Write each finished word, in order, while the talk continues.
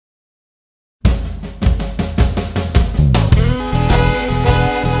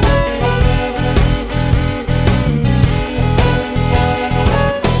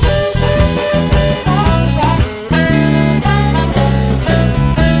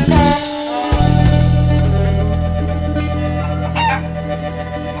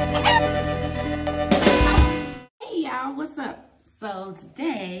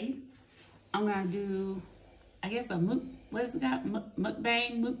I'm gonna do, I guess what is it got?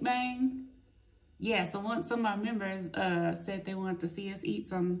 Mukbang. Yeah, so some of my members said they wanted to see us eat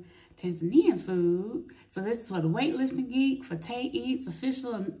some Tanzanian food. So this is for the Weightlifting Geek, for Tay Eats,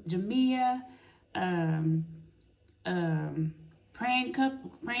 Official, Jamia, Praying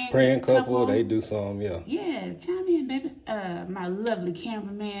Couple. They do some, yeah. Yeah, chime in, baby. My lovely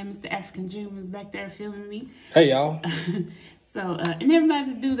cameraman, Mr. African Junior, is back there filming me. Hey, y'all. So, and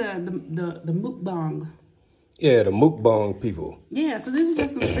everybody do the mukbang. Yeah, the mukbang people. Yeah, so this is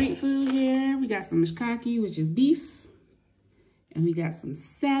just some street food here. We got some mishkaki, which is beef. And we got some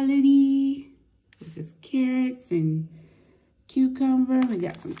salady, which is carrots and cucumber. We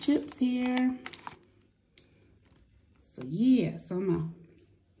got some chips here. So yeah, so I'm gonna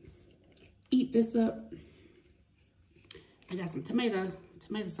eat this up. I got some tomato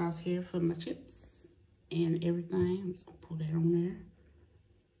sauce here for my chips and everything. I'm just gonna pull that on there.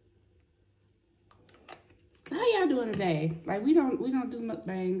 How y'all doing today? Like we don't do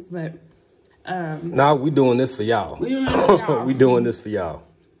mukbangs, but nah, we doing this for y'all. We doing this for y'all. We doing this for y'all.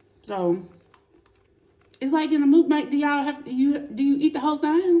 So it's like in a mukbang. Do y'all do you eat the whole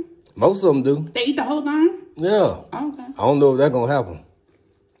thing? Most of them do. They eat the whole thing? Yeah. Oh, okay. I don't know if that's gonna happen.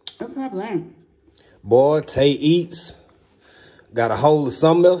 It probably ain't. Boy, Tay Eats got a hold of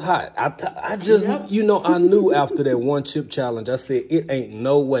something else hot. I just, you know, I knew after that one chip challenge, I said, it ain't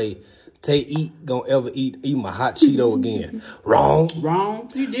no way Tay Eat gonna ever eat my hot Cheeto again. Wrong.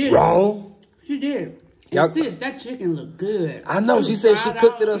 She did. Wrong. She did. And sis, that chicken looked good. I know. She said she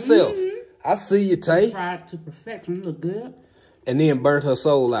cooked it herself. I see you, Tay. Fried to perfection. Look good. And then burnt her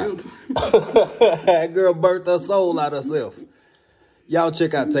soul out. That girl burnt her soul out herself. Y'all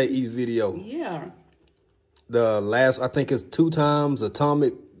check out Tay Eat's video. Yeah. The last, I think it's 2 times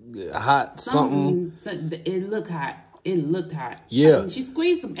atomic hot something. It looked hot. It looked hot. Yeah. I mean, she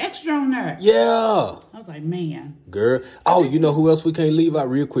squeezed some extra on there. Yeah. I was like, man. Girl. Oh, you know who else we can't leave out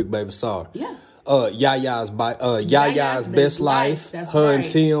real quick, baby? Sorry. Yeah. Yaya's Best Life. That's her right. and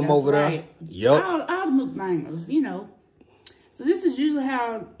Tim That's over right. there. Yep. All the mukbangers, you know. So this is usually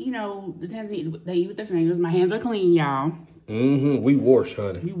how, you know, the Tanzania, they eat with their fingers. My hands are clean, y'all. Mm-hmm. We wash,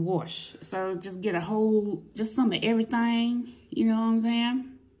 honey. We wash. So just get just some of everything. You know what I'm saying?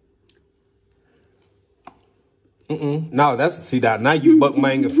 No, now you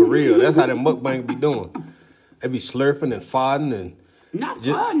mukbanging for real. That's how them mukbang be doing. They be slurping and farting and... Not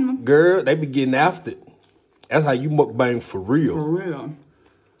farting. Girl, they be getting after it. That's how you mukbang for real. For real.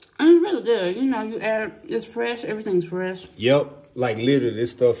 And it's really good. You know, it's fresh. Everything's fresh. Yep. Like literally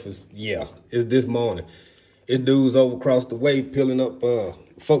this stuff is, it's this morning. It dudes over across the way peeling up,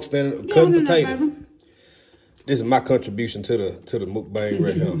 folks cutting potato. This is my contribution to the mukbang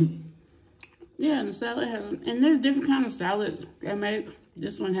right here. Yeah, and the salad and there's different kind of salads they make.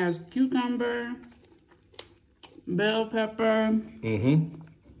 This one has cucumber, bell pepper,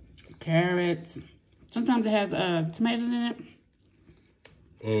 carrots. Sometimes it has tomatoes in it.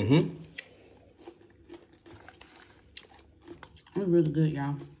 It's really good,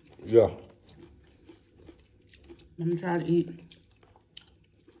 y'all. Yeah. Let me try to eat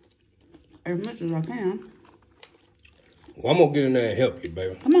as much as I can. Well, I'm gonna get in there and help you,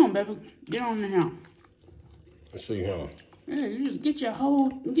 baby. Come on, baby. Get on the hill. Let's see, huh? Yeah, you just get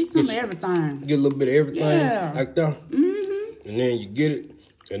some of everything. Get a little bit of everything like that. And then you get it,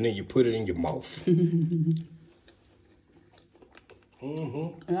 and then you put it in your mouth.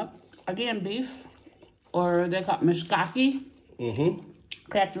 Yep. Again, beef, or they call it mishkaki.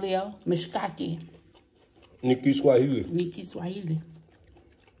 Cracked Leo, mishkaki. Nikki Swahili.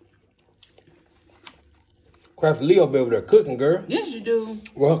 Craft Leo be over there cooking, girl. Yes, you do.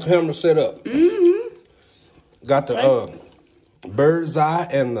 Well, her camera set up. Got the bird's eye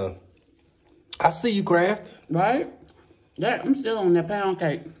and the... I see you, Craft. Right? Yeah, I'm still on that pound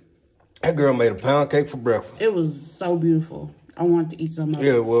cake. That girl made a pound cake for breakfast. It was so beautiful. I wanted to eat some of it.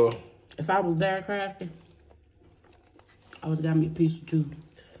 Yeah, well... If I was there, Crafty, I would have got me a piece or 2.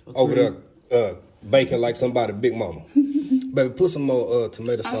 Over there baking like somebody big mama. Baby, put some more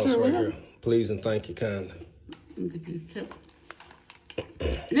tomato sauce right here. Please and thank you kindly. And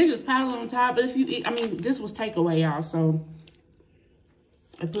they just pile it on top. But if you eat, I mean, this was takeaway, y'all. So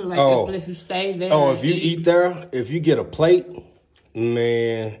I put it like this. But if you stay there, if you eat there, if you get a plate,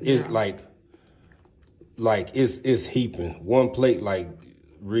 man, it's like it's heaping. One plate, like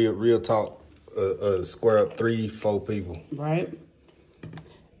real talk, square up 3-4 people. Right.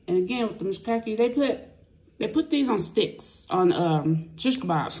 And again with the mishkaki, they put these on sticks on shish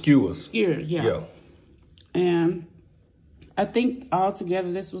kebab. Skewers, yeah. And I think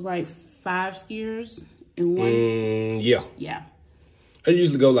altogether this was like 5 skewers in one. Yeah. Yeah. I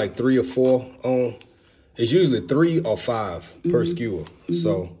usually go like 3 or 4 on. It's usually 3 or 5 per skewer.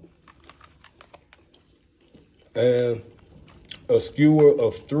 So, and a skewer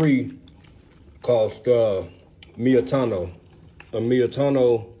of 3 cost Miatano. A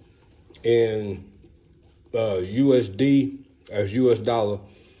Miatano in USD as US dollar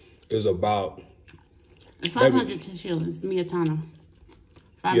is about 500 to shillings. Miatano.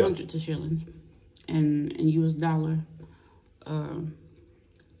 500 to shillings, and in US dollar.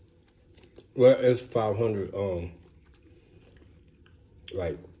 Well, it's 500.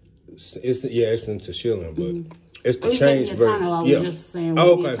 Like it's into shilling, but it's the change version. I was just saying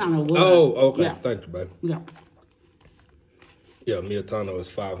what Miatano was. Oh, okay. Yeah. Thank you, babe. Yeah. Yeah, Miatano is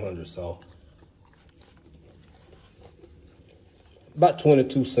 500, so about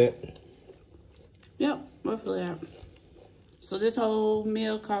 22 cents. Yep, roughly that. So this whole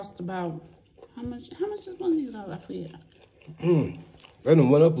meal cost about how much? How much is one of these? I forget. They done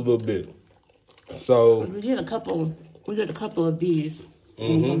went up a little bit. So we get a couple. We get a couple of these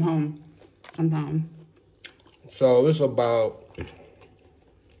when we come home sometime. So it's about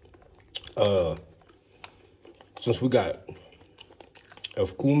since we got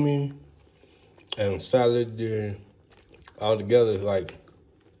afkumi and salad all together, like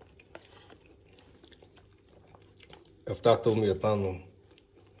if that told me a thousand,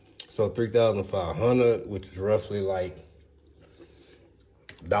 so 3,500, which is roughly like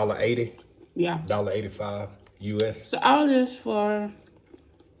 $1.80. Yeah. $1.85 US. So all this for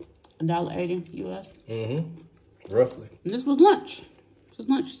 $1.80 US. Roughly. And this was lunch. This was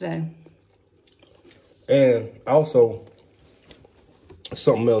lunch today. And also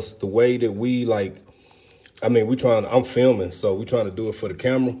something else, the way that we I'm filming, so we trying to do it for the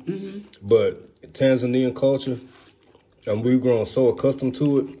camera. But Tanzanian culture, and we've grown so accustomed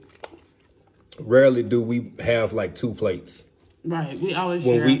to it, rarely do we have like 2 plates. Right, we always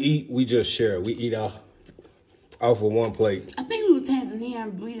share. When we eat, we just share. We eat off of 1 plate. I think we was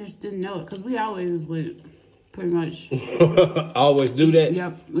Tanzanian, we just didn't know it because we always would pretty much always do that.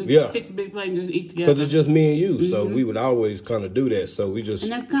 Yep, we fix a big plate and just eat together. Because it's just me and you, so we would always kind of do that. So we just,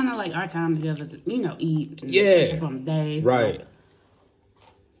 and that's kind of like our time together to eat. Yeah, from the day. Right.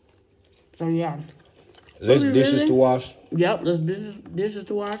 So yeah. Less dishes to wash. Yep, less dishes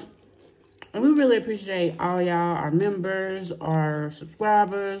to wash. And we really appreciate all y'all, our members, our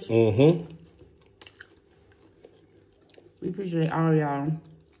subscribers. We appreciate all y'all.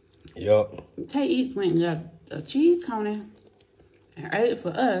 Yep. Tay Eats went and got a cheese coney and ate it for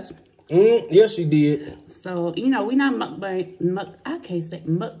us. Yes, she did. So, we not mukbang. I can't say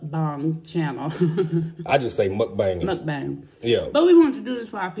mukbang channel. I just say mukbang. Mukbang. Yeah. But we wanted to do this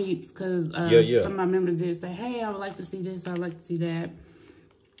for our peeps because some of my members did say, hey, I would like to see this, I would like to see that.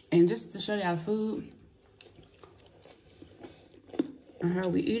 And just to show y'all the food and how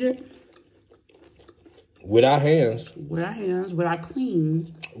we eat it. With our hands. With our hands, with our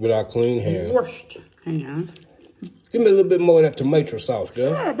clean hands. Washed hands. Give me a little bit more of that tomato sauce,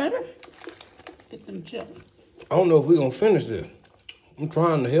 girl. Sure, baby. Get them chips. I don't know if we're going to finish this. I'm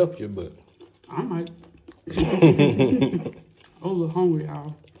trying to help you, but I might. I'm a little hungry,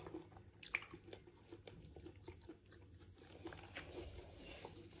 y'all.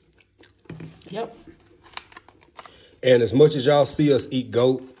 Yep. And as much as y'all see us eat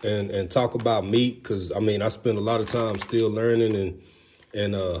goat and talk about meat, because, I spend a lot of time still learning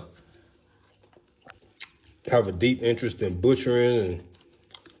and have a deep interest in butchering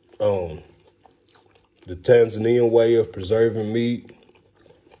and the Tanzanian way of preserving meat.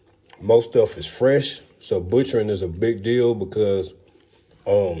 Most stuff is fresh, so butchering is a big deal because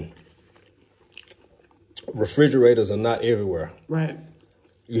refrigerators are not everywhere. Right.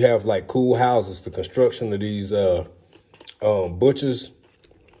 You have like cool houses. The construction of these butchers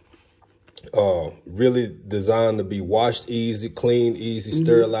really designed to be washed easy, cleaned easy,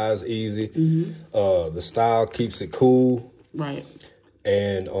 sterilized easy. The style keeps it cool. Right.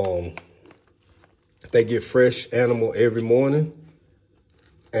 And they get fresh animal every morning.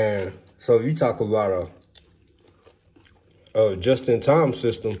 And so you talk about a just-in-time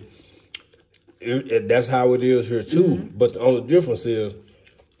system. That's how it is here too. But the only difference is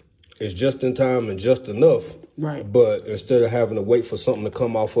it's just in time and just enough. Right. But instead of having to wait for something to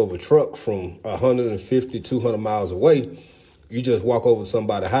come off of a truck from 150, 200 miles away, you just walk over to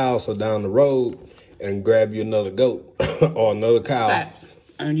somebody's house or down the road and grab you another goat or another cow. Fact.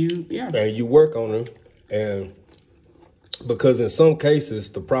 And you work on them. And because in some cases,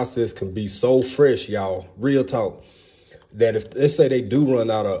 the process can be so fresh, y'all, real talk, that if, let's say they do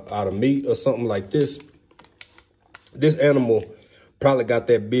run out of meat or something like this animal probably got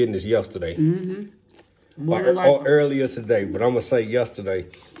that business yesterday. or earlier today, but I'm going to say yesterday.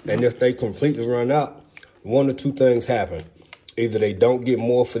 And if they completely run out, one or two things happen. Either they don't get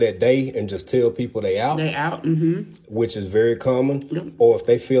more for that day and just tell people they out. They out, which is very common. Yep. Or if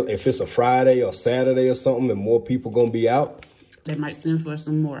they feel if it's a Friday or Saturday or something and more people going to be out, they might send for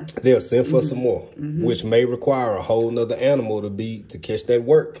some more. They'll send for some more, which may require a whole nother animal to catch that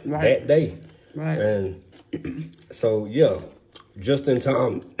work that day. Right. And so, yeah, just in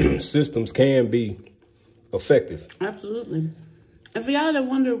time systems can be effective. Absolutely. And for y'all that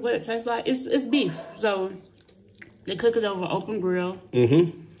wonder what it tastes like, it's beef. So they cook it over open grill.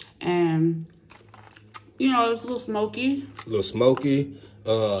 And, you know, it's a little smoky. What's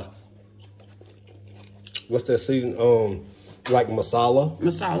that season? Like masala.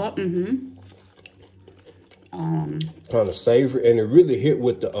 Kind of savory. And it really hit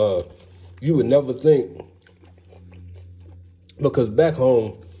with the, you would never think, because back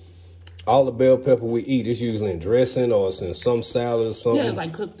home, all the bell pepper we eat is usually in dressing or it's in some salad or something. Yeah, it's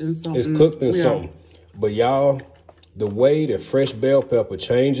like cooked in something. It's cooked in something. But y'all, the way that fresh bell pepper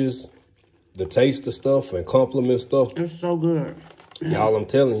changes the taste of stuff and complements stuff. It's so good. Y'all, I'm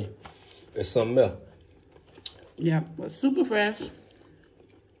telling you, it's something else. Yeah, but super fresh.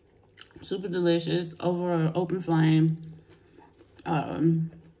 Super delicious. Over an open flame.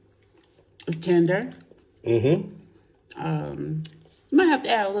 It's tender. You might have to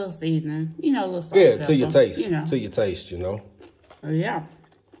add a little seasoning. You know, a little salt. Yeah, pepper, to your taste. You know. To your taste, you know. Yeah.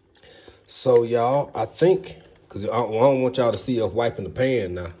 So, y'all, I think, because I don't want y'all to see us wiping the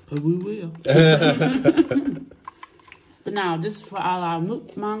pan now. Because we will. But now, this is for all our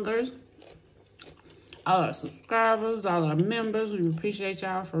mukbangers, all our subscribers, all our members. We appreciate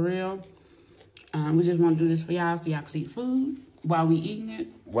y'all for real. We just want to do this for y'all so y'all can see the food while we eating it.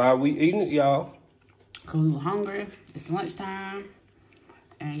 While we eating it, y'all. Because we were hungry. It's lunchtime.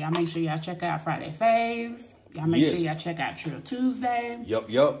 And y'all make sure y'all check out Friday Faves. Y'all make sure y'all check out Trill Tuesday.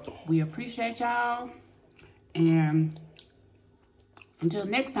 Yup. We appreciate y'all. And until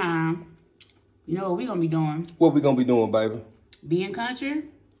next time, you know what we're going to be doing. What we going to be doing, baby? Being country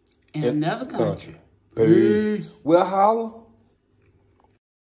in another country. Peace. Well, holla.